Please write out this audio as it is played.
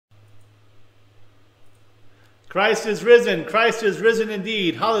Christ is risen. Christ is risen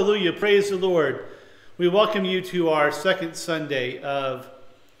indeed. Hallelujah. Praise the Lord. We welcome you to our second Sunday of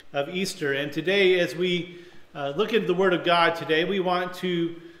Easter. And today, as we look at the Word of God today, we want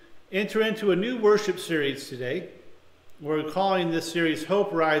to enter into a new worship series today. We're calling this series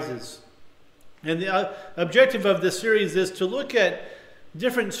Hope Rises. And the objective of this series is to look at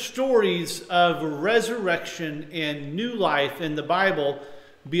different stories of resurrection and new life in the Bible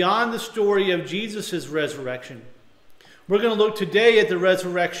beyond the story of Jesus' resurrection. We're going to look today at the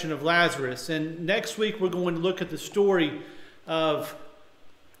resurrection of Lazarus, and next week we're going to look at the story of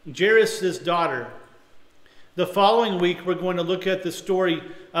Jairus' daughter. The following week we're going to look at the story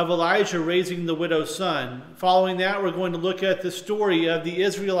of Elijah raising the widow's son. Following that, we're going to look at the story of the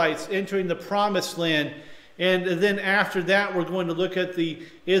Israelites entering the promised land, and then after that we're going to look at the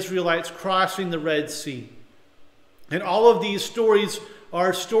Israelites crossing the Red Sea. And all of these stories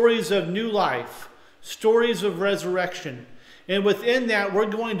are stories of new life, stories of resurrection. And within that, we're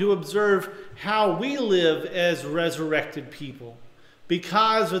going to observe how we live as resurrected people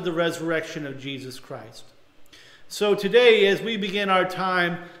because of the resurrection of Jesus Christ. So today, as we begin our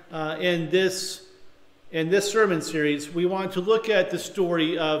time in this sermon series, we want to look at the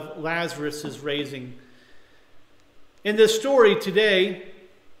story of Lazarus' raising. In this story today,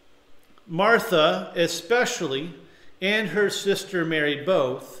 Martha especially, and her sister Mary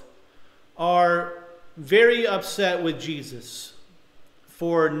both, are very upset with Jesus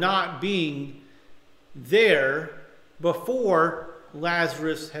for not being there before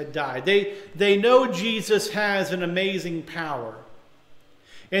Lazarus had died. They know Jesus has an amazing power.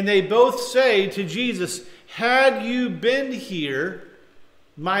 And they both say to Jesus, had you been here,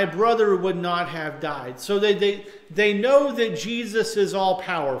 my brother would not have died. So they know that Jesus is all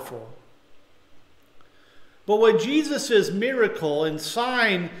powerful. But what Jesus' miracle and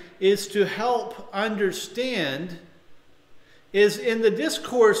sign is to help understand is in the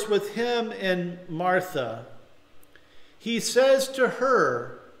discourse with him and Martha, he says to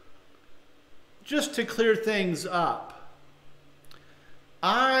her, just to clear things up,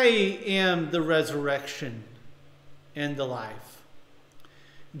 I am the resurrection and the life.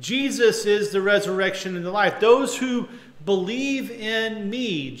 Jesus is the resurrection and the life. Those who believe in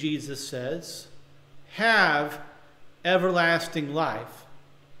me, Jesus says, have everlasting life.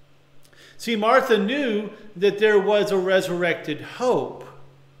 See, Martha knew that there was a resurrected hope,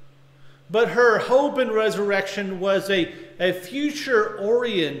 but her hope in resurrection was a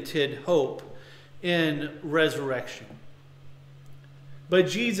future-oriented hope in resurrection. But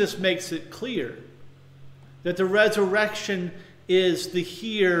Jesus makes it clear that the resurrection is the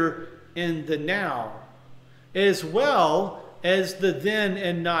here and the now, as well as the then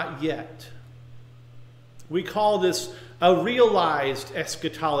and not yet. We call this a realized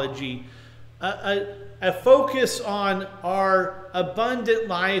eschatology, a focus on our abundant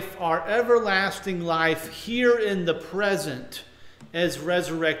life, our everlasting life here in the present as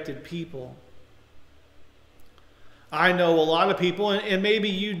resurrected people. I know a lot of people, and maybe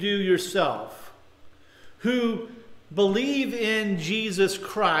you do yourself, who believe in Jesus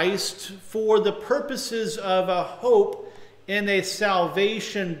Christ for the purposes of a hope and a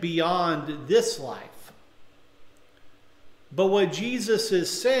salvation beyond this life. But what Jesus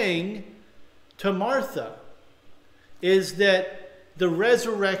is saying to Martha is that the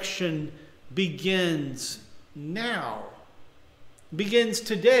resurrection begins now, begins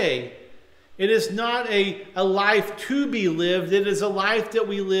today. It is not a life to be lived, it is a life that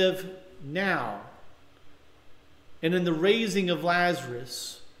we live now. And in the raising of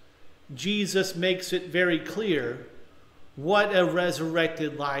Lazarus, Jesus makes it very clear what a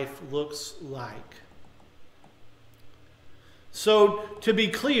resurrected life looks like. So, to be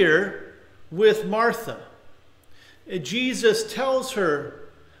clear, with Martha, Jesus tells her,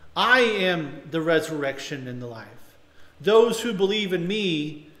 I am the resurrection and the life. Those who believe in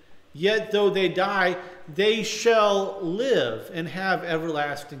me, yet though they die, they shall live and have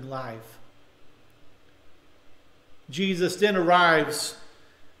everlasting life. Jesus then arrives,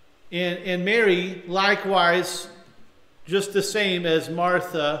 and Mary, likewise, just the same as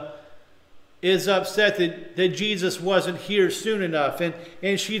Martha, is upset that Jesus wasn't here soon enough.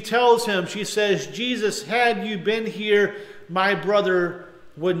 And she tells him, she says, Jesus, had you been here, my brother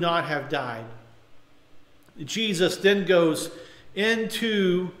would not have died. Jesus then goes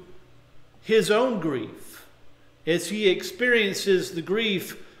into his own grief as he experiences the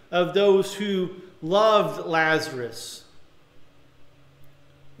grief of those who loved Lazarus.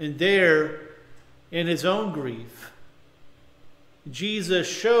 And there, in his own grief, Jesus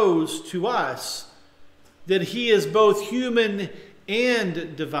shows to us that he is both human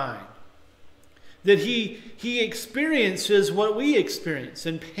and divine. that he experiences what we experience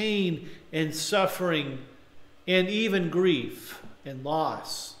in pain and suffering and even grief and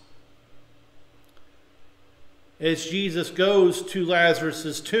loss. As Jesus goes to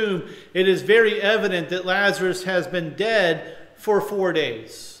Lazarus' tomb, it is very evident that Lazarus has been dead for 4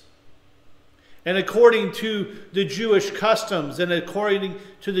 days. And according to the Jewish customs and according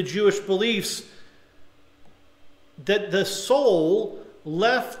to the Jewish beliefs, that the soul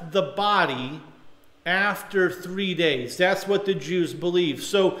left the body after 3 days. That's what the Jews believe.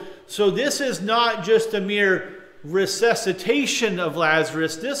 So this is not just a mere resuscitation of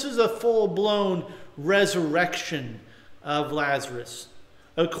Lazarus. This is a full-blown resurrection of Lazarus,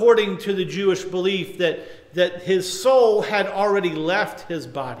 according to the Jewish belief that his soul had already left his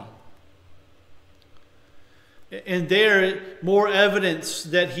body. And there, more evidence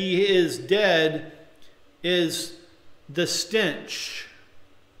that he is dead is the stench,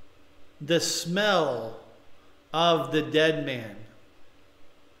 the smell of the dead man,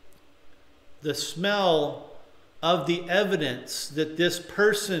 the smell of the evidence that this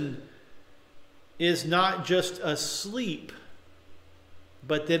person is not just asleep,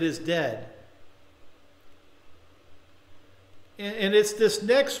 but that is dead. And it's this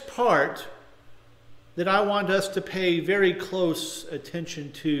next part that I want us to pay very close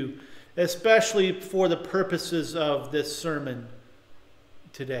attention to, especially for the purposes of this sermon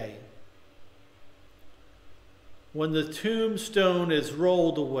today. When the tombstone is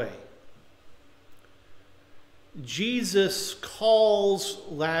rolled away, Jesus calls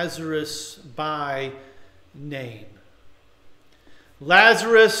Lazarus by name.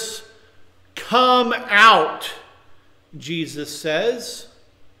 Lazarus, come out, Jesus says.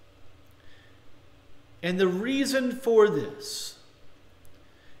 And the reason for this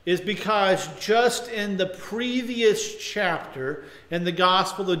is because just in the previous chapter in the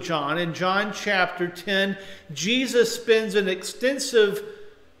Gospel of John, in John chapter 10, Jesus spends an extensive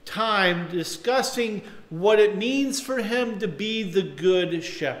time discussing what it means for him to be the good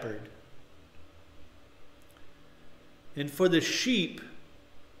shepherd. And for the sheep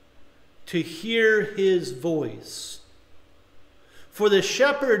to hear his voice. For the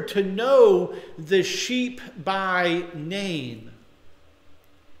shepherd to know the sheep by name.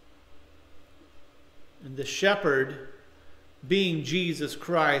 And the shepherd, being Jesus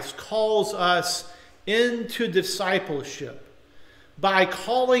Christ, calls us into discipleship by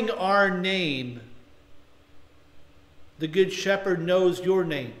calling our name. The Good Shepherd knows your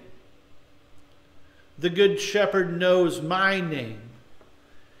name. The Good Shepherd knows my name.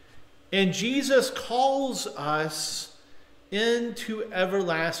 And Jesus calls us into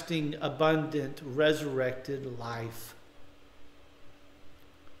everlasting, abundant, resurrected life.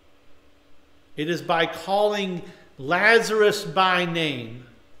 It is by calling Lazarus by name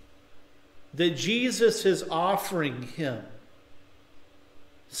that Jesus is offering him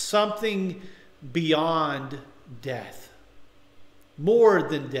something beyond death. More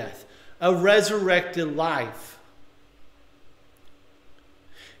than death, a resurrected life.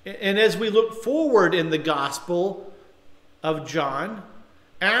 And as we look forward in the Gospel of John,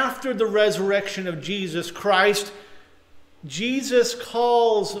 after the resurrection of Jesus Christ, Jesus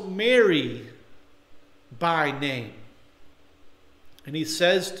calls Mary by name. And he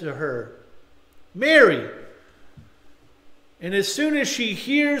says to her, Mary. And as soon as she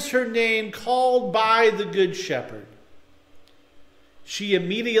hears her name called by the Good Shepherd, she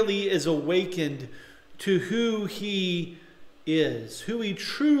immediately is awakened to who he is, who he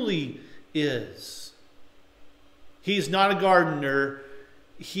truly is. He's not a gardener.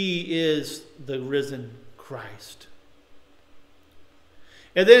 He is the risen Christ.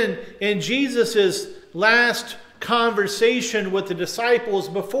 And then in Jesus' last conversation with the disciples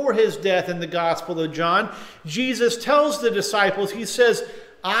before his death in the Gospel of John, Jesus tells the disciples, he says,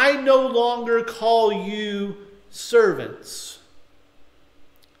 I no longer call you servants,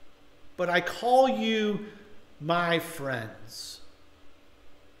 but I call you my friends.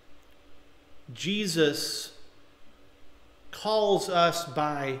 Jesus calls us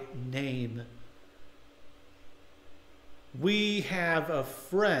by name. We have a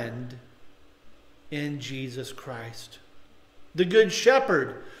friend in Jesus Christ. The Good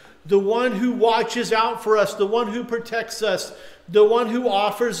Shepherd, the one who watches out for us, the one who protects us, the one who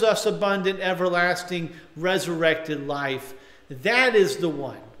offers us abundant, everlasting, resurrected life. That is the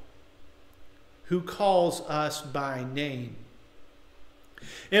one who calls us by name.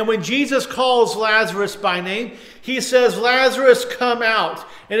 And when Jesus calls Lazarus by name, he says, Lazarus, come out.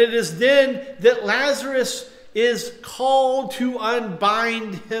 And it is then that Lazarus is called to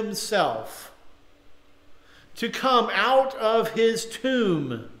unbind himself, to come out of his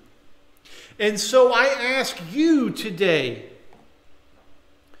tomb. And so I ask you today,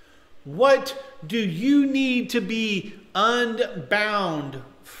 what do you need to be unbound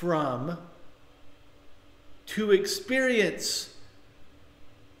from to experience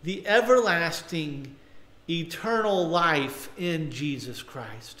the everlasting, eternal life in Jesus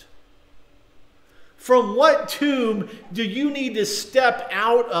Christ? From what tomb do you need to step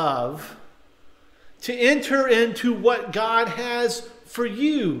out of to enter into what God has for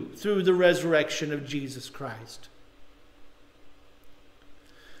you through the resurrection of Jesus Christ?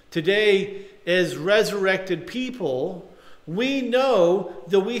 Today, as resurrected people, we know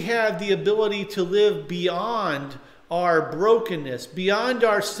that we have the ability to live beyond our brokenness, beyond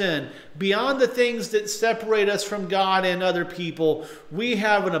our sin, beyond the things that separate us from God and other people. We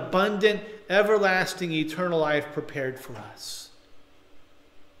have an abundant, everlasting, eternal life prepared for us.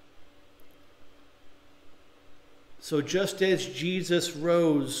 So just as Jesus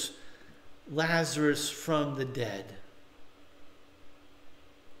rose Lazarus from the dead,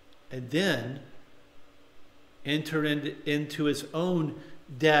 and then entered into his own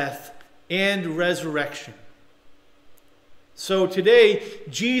death and resurrection, so today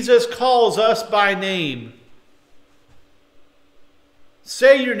Jesus calls us by name.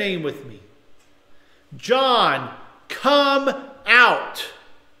 Say your name with me. John, come out.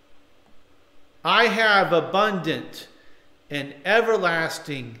 I have abundant and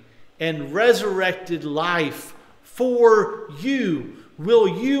everlasting and resurrected life for you. Will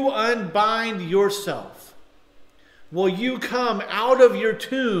you unbind yourself? Will you come out of your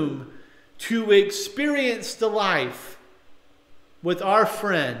tomb to experience the life with our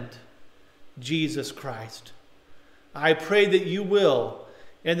friend, Jesus Christ? I pray that you will,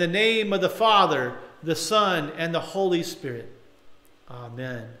 in the name of the Father, the Son, and the Holy Spirit.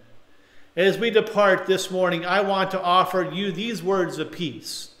 Amen. As we depart this morning, I want to offer you these words of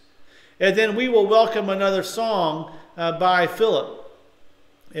peace. And then we will welcome another song by Philip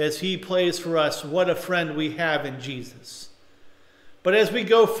as he plays for us What a Friend We Have in Jesus. But as we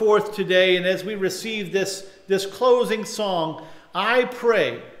go forth today and as we receive this closing song, I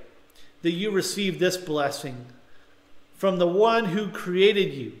pray that you receive this blessing from the one who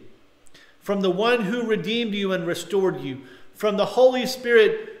created you, from the one who redeemed you and restored you, from the Holy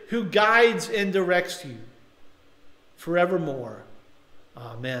Spirit who guides and directs you forevermore.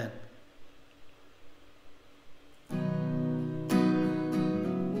 Amen.